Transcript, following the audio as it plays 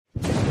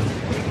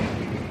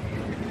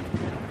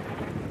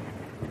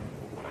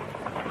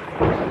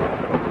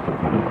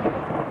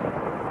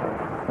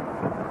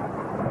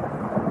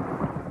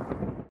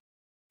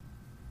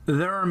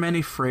There are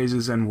many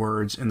phrases and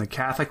words in the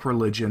Catholic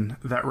religion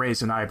that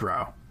raise an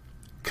eyebrow.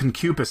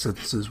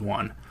 Concupiscence is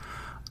one.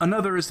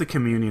 Another is the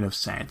communion of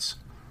saints.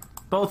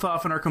 Both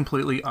often are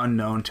completely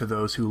unknown to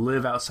those who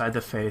live outside the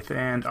faith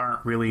and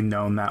aren't really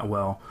known that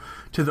well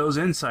to those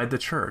inside the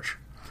church.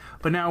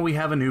 But now we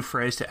have a new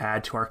phrase to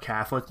add to our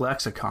Catholic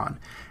lexicon,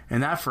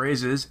 and that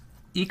phrase is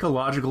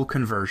ecological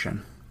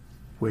conversion,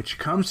 which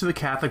comes to the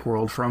Catholic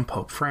world from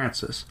Pope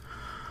Francis.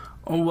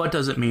 What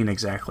does it mean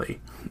exactly?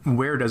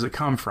 Where does it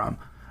come from?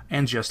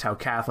 And just how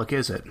Catholic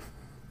is it?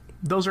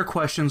 Those are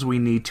questions we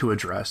need to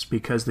address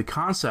because the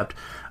concept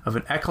of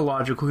an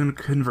ecological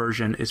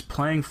conversion is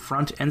playing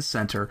front and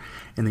center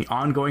in the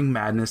ongoing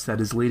madness that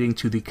is leading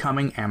to the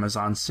coming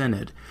Amazon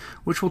Synod,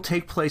 which will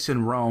take place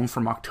in Rome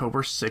from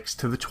October 6th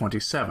to the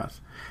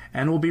 27th,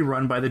 and will be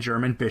run by the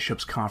German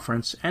Bishops'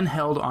 Conference and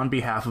held on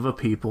behalf of a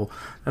people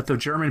that the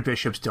German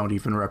bishops don't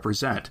even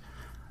represent.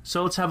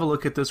 So let's have a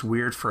look at this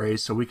weird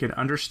phrase so we can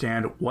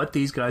understand what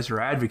these guys are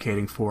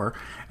advocating for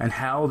and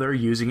how they're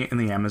using it in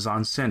the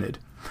Amazon Synod.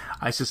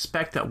 I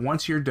suspect that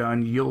once you're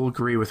done, you'll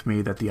agree with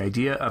me that the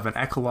idea of an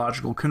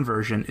ecological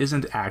conversion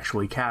isn't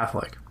actually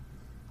Catholic.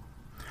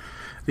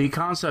 The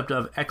concept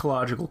of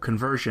ecological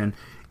conversion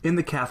in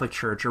the Catholic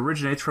Church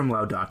originates from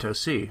Laudato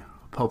Si,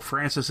 Pope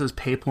Francis's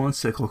papal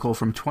encyclical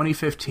from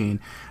 2015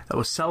 that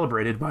was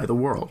celebrated by the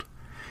world.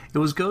 It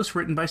was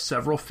ghostwritten by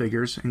several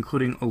figures,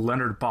 including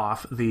Leonard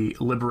Boff, the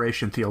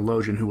liberation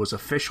theologian who was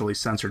officially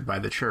censored by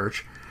the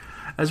Church,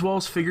 as well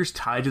as figures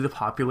tied to the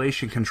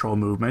population control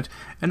movement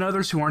and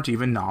others who aren't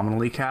even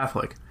nominally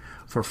Catholic.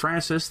 For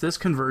Francis, this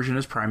conversion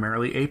is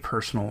primarily a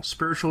personal,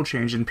 spiritual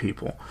change in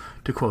people.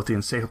 To quote the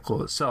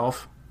encyclical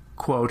itself,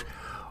 quote,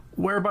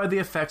 whereby the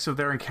effects of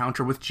their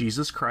encounter with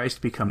Jesus Christ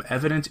become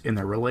evident in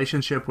their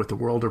relationship with the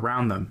world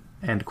around them,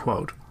 end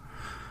quote.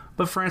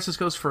 But Francis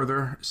goes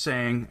further,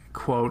 saying,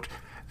 quote,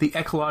 the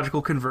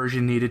ecological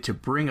conversion needed to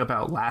bring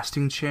about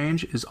lasting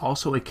change is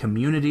also a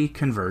community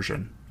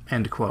conversion,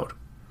 end quote.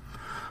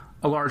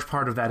 A large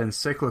part of that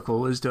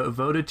encyclical is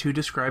devoted to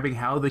describing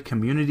how the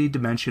community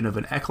dimension of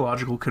an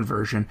ecological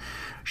conversion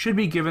should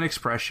be given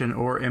expression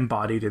or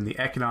embodied in the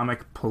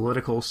economic,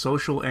 political,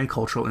 social, and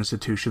cultural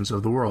institutions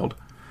of the world.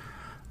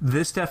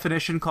 This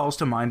definition calls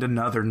to mind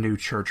another new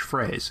church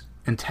phrase,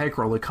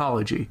 integral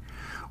ecology,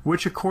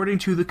 which according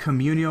to the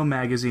Communio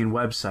magazine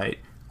website,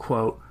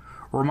 quote,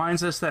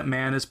 reminds us that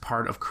man is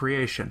part of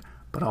creation,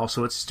 but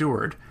also its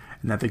steward,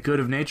 and that the good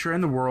of nature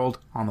and the world,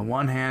 on the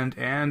one hand,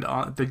 and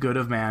the good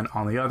of man,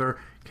 on the other,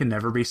 can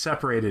never be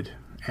separated,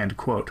 end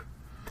quote.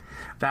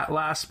 That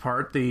last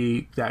part,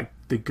 that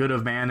the good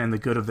of man and the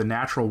good of the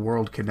natural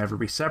world can never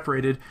be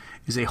separated,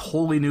 is a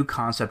wholly new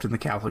concept in the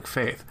Catholic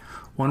faith,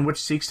 one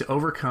which seeks to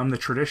overcome the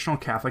traditional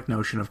Catholic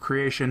notion of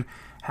creation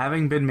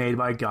having been made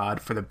by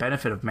God for the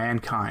benefit of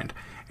mankind,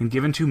 and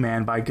given to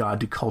man by God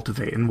to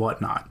cultivate and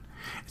whatnot.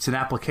 It's an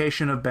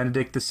application of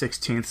Benedict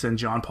XVI's and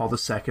John Paul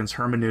II's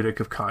hermeneutic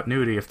of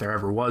continuity, if there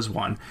ever was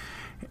one,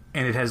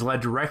 and it has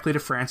led directly to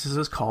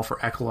Francis's call for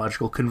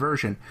ecological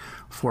conversion.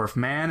 For if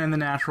man and the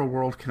natural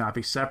world cannot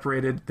be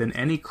separated, then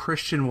any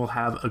Christian will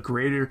have a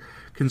greater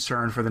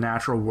concern for the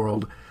natural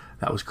world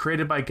that was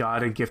created by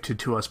God and gifted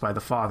to us by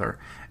the Father,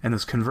 and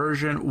this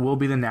conversion will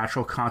be the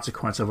natural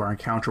consequence of our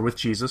encounter with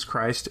Jesus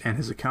Christ and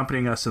his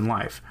accompanying us in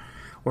life,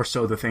 or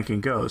so the thinking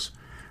goes.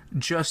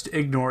 Just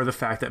ignore the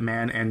fact that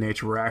man and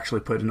nature were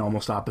actually put in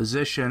almost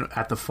opposition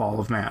at the fall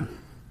of man.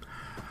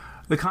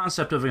 The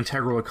concept of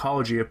integral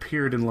ecology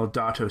appeared in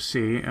Laudato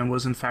Si and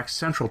was in fact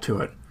central to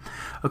it.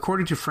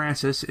 According to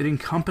Francis, it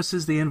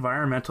encompasses the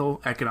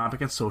environmental, economic,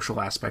 and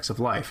social aspects of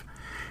life.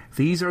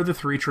 These are the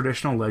three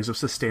traditional legs of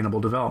sustainable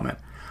development,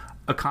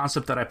 a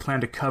concept that I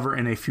plan to cover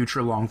in a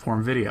future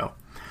long-form video.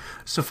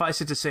 Suffice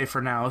it to say for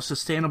now,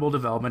 sustainable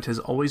development has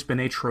always been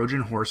a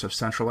Trojan horse of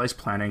centralized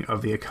planning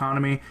of the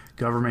economy,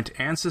 government,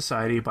 and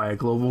society by a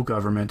global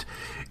government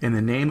in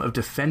the name of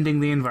defending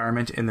the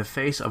environment in the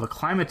face of a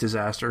climate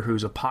disaster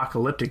whose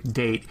apocalyptic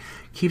date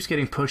keeps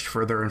getting pushed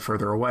further and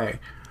further away.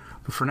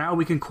 But for now,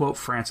 we can quote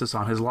Francis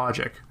on his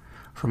logic.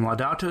 From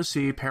Laudato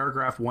Si,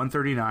 paragraph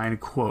 139,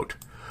 quote,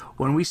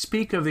 when we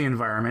speak of the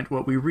environment,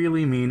 what we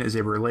really mean is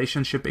a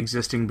relationship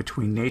existing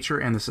between nature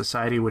and the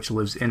society which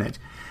lives in it.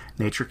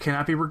 Nature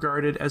cannot be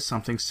regarded as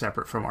something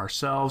separate from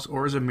ourselves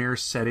or as a mere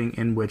setting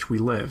in which we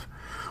live.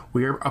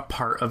 We are a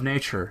part of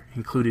nature,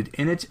 included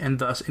in it and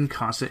thus in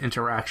constant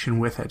interaction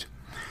with it.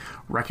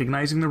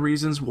 Recognizing the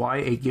reasons why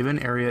a given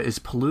area is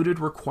polluted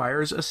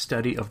requires a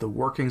study of the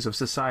workings of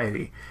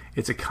society,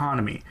 its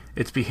economy,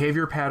 its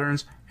behavior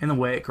patterns, and the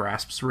way it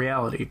grasps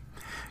reality.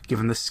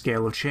 Given the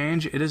scale of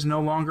change, it is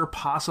no longer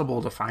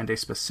possible to find a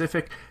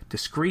specific,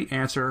 discrete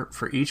answer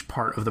for each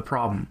part of the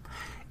problem.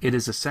 It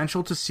is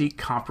essential to seek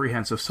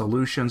comprehensive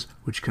solutions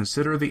which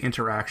consider the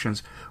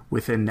interactions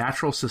within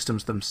natural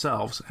systems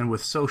themselves and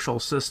with social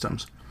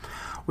systems.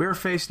 We are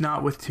faced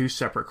not with two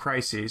separate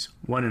crises,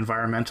 one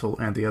environmental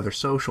and the other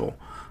social,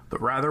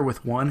 but rather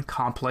with one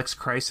complex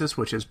crisis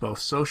which is both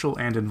social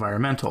and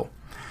environmental.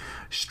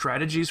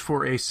 Strategies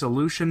for a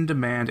solution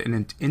demand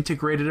an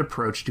integrated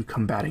approach to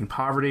combating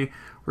poverty,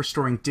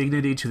 restoring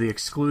dignity to the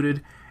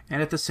excluded,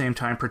 and at the same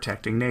time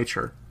protecting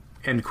nature."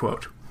 End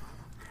quote.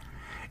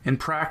 In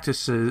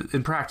practice,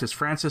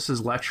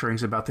 Francis's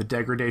lecturings about the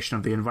degradation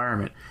of the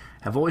environment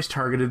have always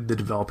targeted the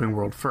developing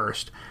world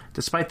first,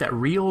 despite that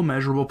real,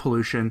 measurable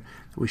pollution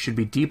that we should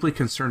be deeply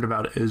concerned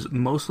about is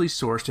mostly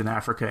sourced in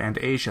Africa and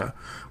Asia,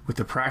 with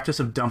the practice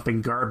of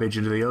dumping garbage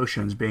into the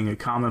oceans being a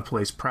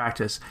commonplace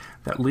practice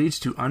that leads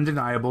to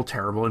undeniable,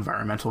 terrible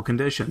environmental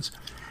conditions.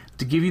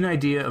 To give you an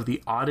idea of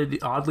the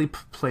oddly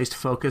placed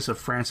focus of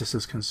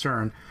Francis's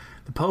concern,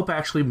 the Pope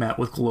actually met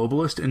with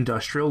globalist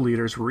industrial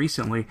leaders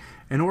recently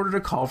in order to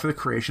call for the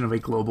creation of a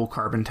global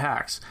carbon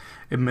tax,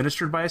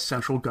 administered by a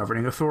central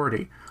governing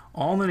authority,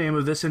 all in the name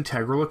of this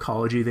integral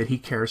ecology that he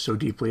cares so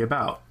deeply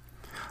about.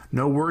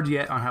 No word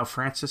yet on how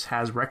Francis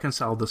has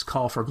reconciled this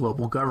call for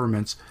global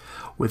governments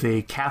with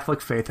a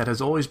Catholic faith that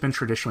has always been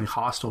traditionally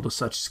hostile to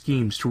such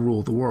schemes to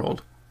rule the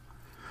world.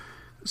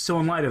 So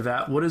in light of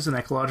that, what is an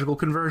ecological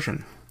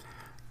conversion?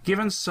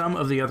 Given some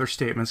of the other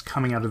statements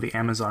coming out of the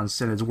Amazon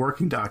Synod's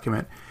working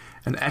document,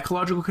 an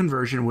ecological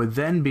conversion would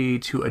then be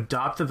to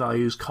adopt the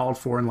values called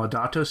for in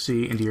Laudato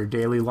Si into your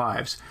daily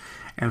lives,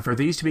 and for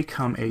these to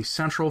become a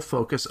central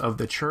focus of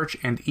the Church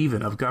and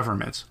even of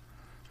governments.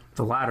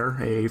 The latter,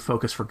 a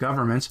focus for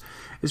governments,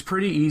 is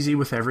pretty easy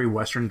with every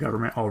Western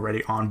government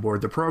already on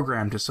board the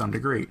program to some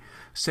degree,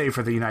 save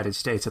for the United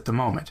States at the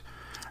moment.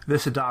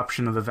 This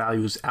adoption of the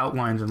values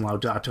outlined in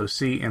Laudato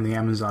Si and the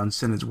Amazon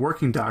Synod's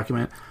working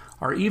document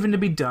are even to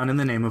be done in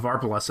the name of our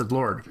blessed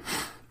Lord.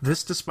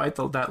 This despite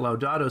that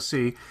Laudato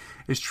Si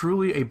is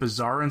truly a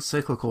bizarre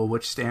encyclical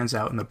which stands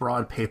out in the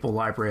broad papal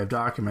library of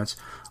documents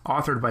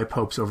authored by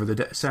popes over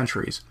the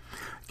centuries,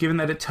 given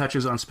that it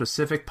touches on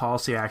specific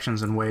policy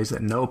actions in ways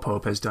that no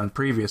pope has done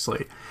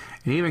previously,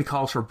 and even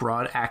calls for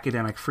broad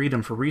academic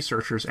freedom for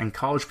researchers and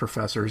college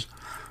professors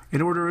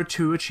in order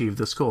to achieve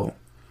this goal.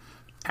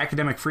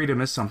 Academic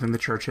freedom is something the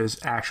Church has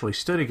actually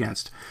stood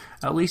against,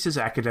 at least as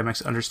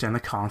academics understand the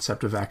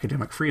concept of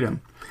academic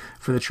freedom.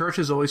 For the Church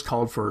has always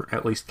called for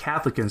at least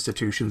Catholic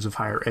institutions of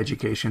higher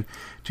education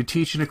to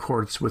teach in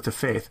accordance with the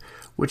faith,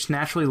 which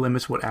naturally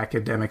limits what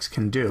academics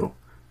can do.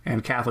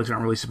 And Catholics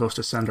aren't really supposed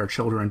to send our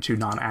children to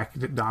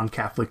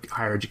non-Catholic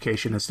higher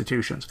education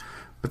institutions.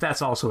 But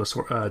that's also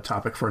a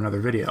topic for another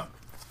video.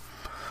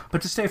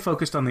 But to stay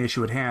focused on the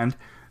issue at hand,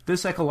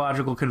 this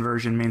ecological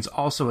conversion means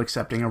also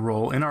accepting a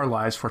role in our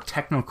lives for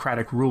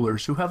technocratic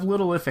rulers who have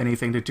little, if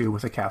anything, to do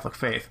with the Catholic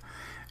faith,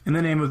 in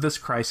the name of this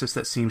crisis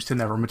that seems to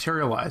never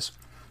materialize.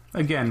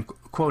 Again,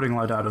 quoting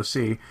Laudato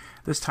Si,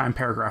 this time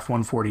paragraph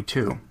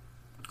 142,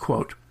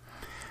 quote,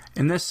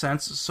 "In this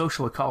sense,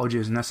 social ecology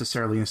is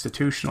necessarily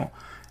institutional,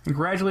 and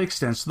gradually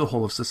extends to the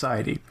whole of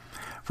society,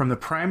 from the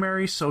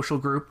primary social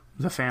group,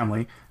 the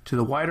family, to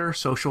the wider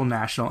social,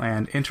 national,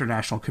 and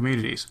international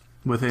communities.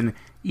 Within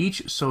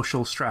each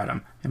social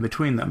stratum, and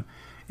between them,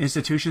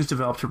 institutions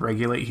develop to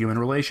regulate human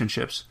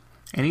relationships.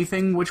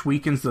 Anything which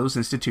weakens those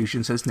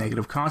institutions has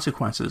negative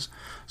consequences,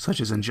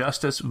 such as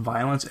injustice,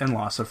 violence, and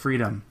loss of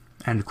freedom."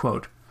 End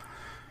quote.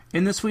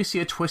 In this we see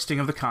a twisting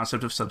of the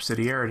concept of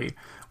subsidiarity,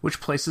 which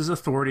places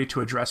authority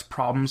to address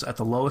problems at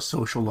the lowest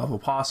social level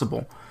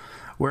possible,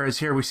 whereas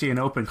here we see an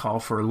open call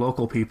for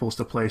local peoples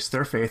to place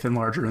their faith in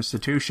larger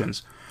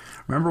institutions.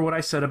 Remember what I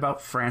said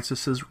about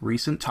Francis's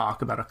recent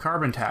talk about a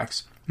carbon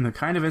tax and the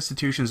kind of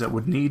institutions that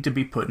would need to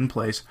be put in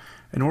place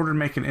in order to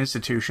make an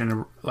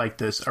institution like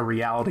this a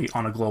reality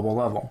on a global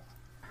level.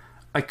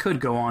 I could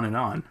go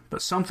on,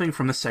 but something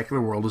from the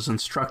secular world is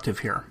instructive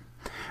here.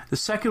 The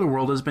secular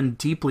world has been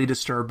deeply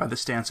disturbed by the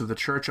stance of the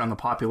Church on the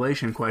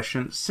population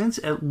question since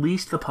at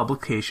least the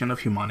publication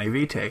of Humanae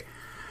Vitae,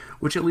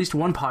 which at least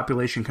one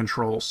population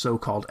control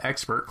so-called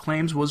expert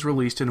claims was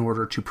released in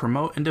order to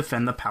promote and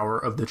defend the power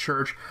of the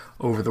Church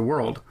over the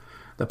world.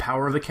 The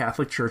power of the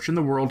Catholic Church in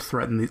the world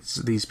threatens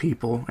these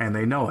people, and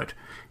they know it.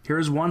 Here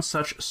is one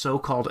such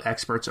so-called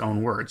expert's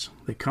own words.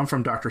 They come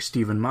from Dr.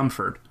 Stephen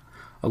Mumford.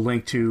 A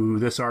link to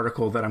this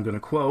article that I'm going to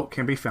quote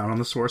can be found on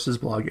the Sources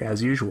blog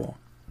as usual.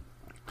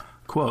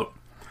 Quote,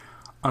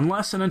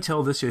 "Unless and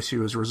until this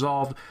issue is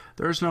resolved,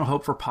 there is no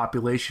hope for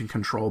population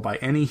control by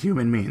any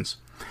human means.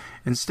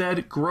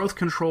 Instead, growth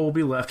control will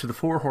be left to the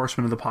four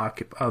horsemen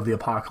of the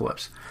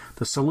apocalypse.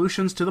 The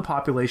solutions to the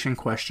population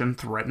question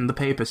threaten the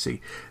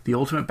papacy, the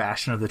ultimate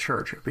bastion of the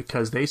Church,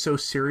 because they so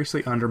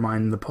seriously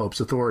undermine the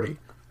Pope's authority.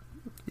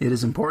 It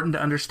is important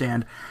to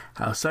understand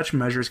how such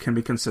measures can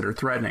be considered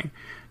threatening.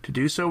 To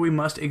do so, we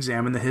must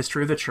examine the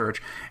history of the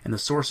Church and the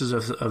sources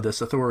of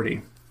this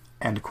authority."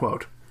 End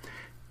quote.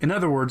 In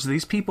other words,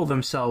 these people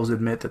themselves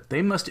admit that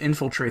they must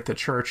infiltrate the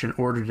Church in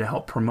order to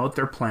help promote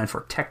their plan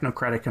for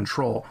technocratic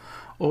control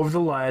over the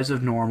lives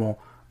of normal,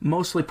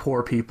 mostly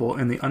poor people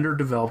in the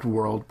underdeveloped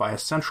world by a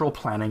central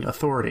planning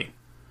authority.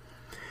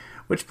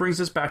 Which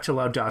brings us back to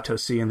Laudato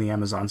Si and the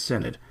Amazon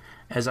Synod.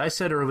 As I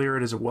said earlier,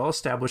 it is a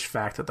well-established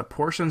fact that the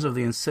portions of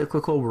the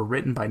encyclical were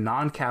written by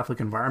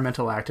non-Catholic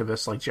environmental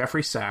activists like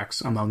Jeffrey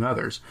Sachs, among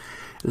others.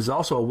 It is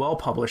also a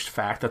well-published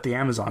fact that the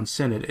Amazon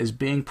Synod is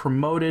being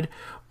promoted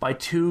by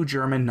 2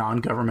 German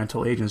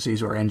non-governmental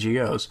agencies, or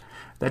NGOs,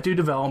 that do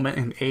development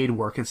and aid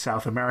work in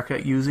South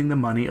America using the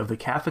money of the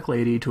Catholic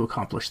laity to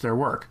accomplish their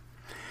work.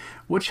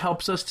 Which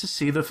helps us to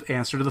see the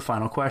answer to the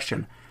final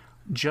question.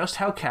 Just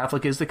how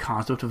Catholic is the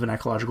concept of an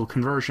ecological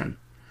conversion?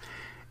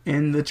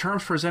 In the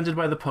terms presented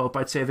by the Pope,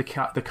 I'd say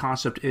the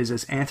concept is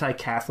as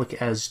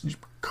anti-Catholic as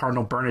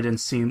Cardinal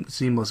Bernardin's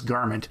seamless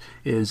garment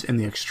is in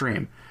the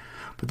extreme.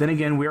 But then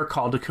again, we are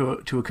called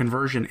to a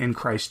conversion in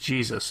Christ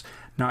Jesus,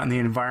 not in the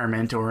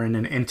environment or in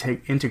an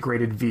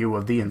integrated view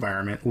of the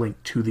environment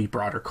linked to the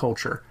broader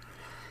culture.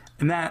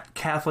 And that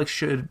Catholics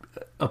should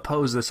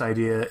oppose this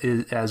idea,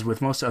 as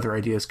with most other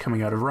ideas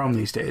coming out of Rome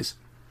these days.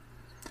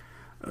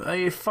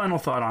 A final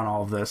thought on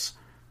all of this.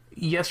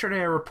 Yesterday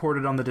I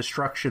reported on the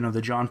destruction of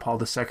the John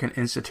Paul II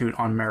Institute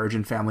on Marriage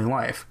and Family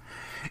Life.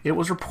 It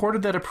was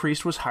reported that a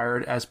priest was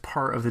hired as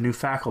part of the new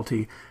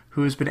faculty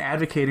who has been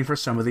advocating for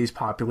some of these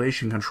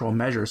population control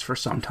measures for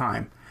some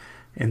time.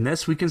 In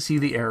this we can see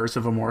the errors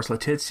of Amoris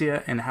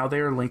Laetitia and how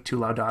they are linked to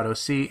Laudato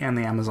Si and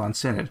the Amazon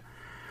Synod.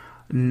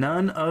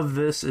 None of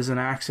this is an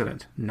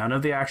accident. None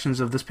of the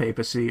actions of this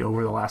papacy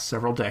over the last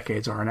several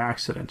decades are an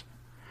accident.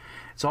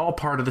 It's all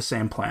part of the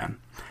same plan.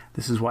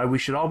 This is why we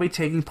should all be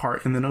taking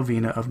part in the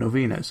novena of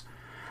novenas.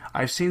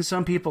 I've seen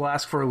some people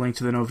ask for a link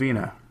to the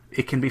novena.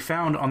 It can be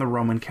found on the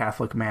Roman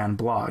Catholic Man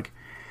blog.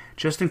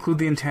 Just include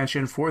the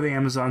intention for the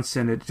Amazon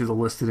Synod to the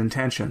listed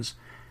intentions.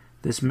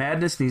 This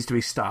madness needs to be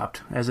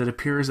stopped, as it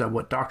appears that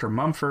what Dr.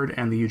 Mumford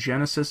and the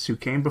eugenicists who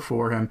came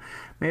before him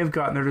may have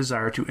gotten their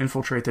desire to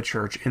infiltrate the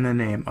church in the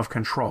name of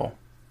control.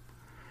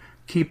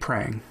 Keep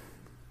praying.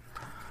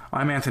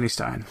 I'm Anthony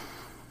Stein.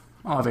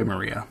 Ave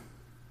Maria.